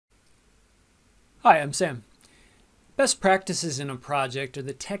Hi, I'm Sam. Best practices in a project are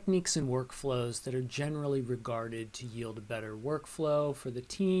the techniques and workflows that are generally regarded to yield a better workflow for the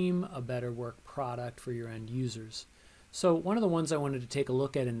team, a better work product for your end users. So one of the ones I wanted to take a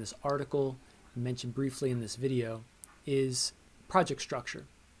look at in this article, mentioned briefly in this video, is project structure.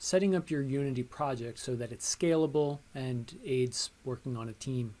 Setting up your Unity project so that it's scalable and aids working on a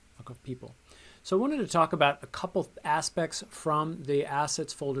team of people. So I wanted to talk about a couple aspects from the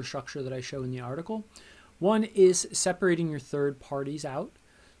assets folder structure that I show in the article. One is separating your third parties out.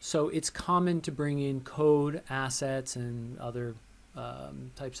 So it's common to bring in code, assets, and other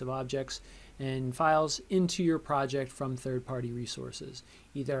types of objects and files into your project from third-party resources.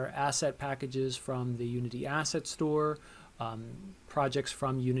 Either asset packages from the Unity Asset Store, projects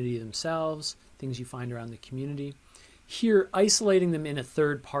from Unity themselves, things you find around the community. Here, isolating them in a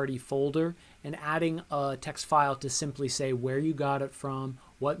third-party folder and adding a text file to simply say where you got it from,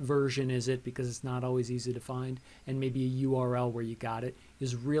 what version is it, because it's not always easy to find, and maybe a URL where you got it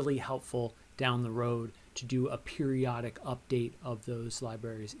is really helpful down the road to do a periodic update of those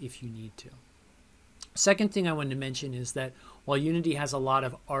libraries if you need to. Second thing I wanted to mention is that while Unity has a lot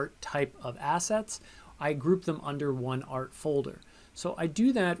of art type of assets, I group them under one art folder. So I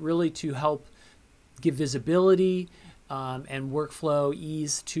do that really to help give visibility and workflow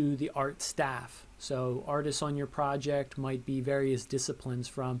ease to the art staff. So artists on your project might be various disciplines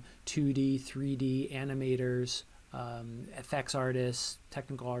from 2D, 3D, animators, FX artists,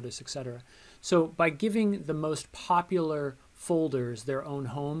 technical artists, etc. So by giving the most popular folders their own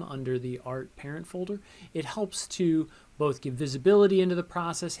home under the art parent folder, it helps to both give visibility into the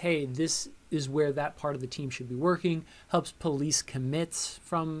process. Hey, this is where that part of the team should be working. Helps police commits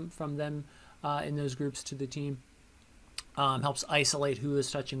from them in those groups to the team. Helps isolate who is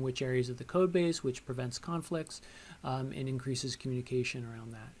touching which areas of the code base, which prevents conflicts and increases communication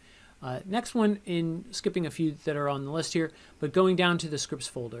around that. Next one, in skipping a few that are on the list here, but going down to the scripts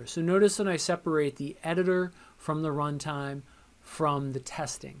folder. So notice that I separate the editor from the runtime from the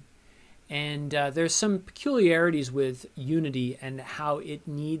testing. And there's some peculiarities with Unity and how it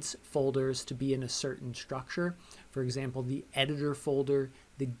needs folders to be in a certain structure. For example, the editor folder,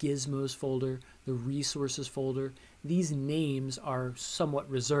 the gizmos folder, the resources folder. These names are somewhat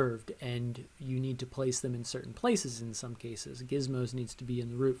reserved and you need to place them in certain places in some cases. Gizmos needs to be in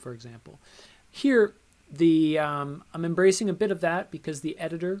the root, for example. Here, I'm embracing a bit of that because the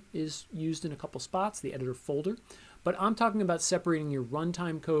editor is used in a couple spots, the editor folder. But I'm talking about separating your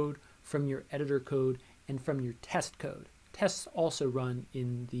runtime code from your editor code and from your test code. Tests also run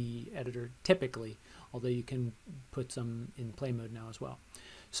in the editor typically, although you can put some in play mode now as well.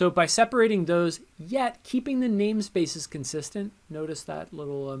 So by separating those, yet keeping the namespaces consistent, notice that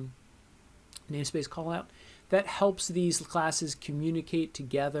little namespace call out, that helps these classes communicate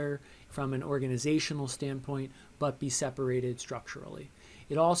together from an organizational standpoint, but be separated structurally.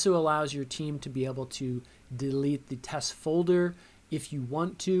 It also allows your team to be able to delete the test folder if you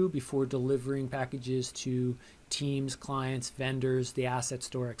want to before delivering packages to teams, clients, vendors, the asset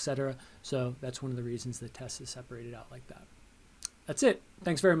store, etc. So that's one of the reasons the test is separated out like that. That's it.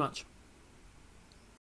 Thanks very much.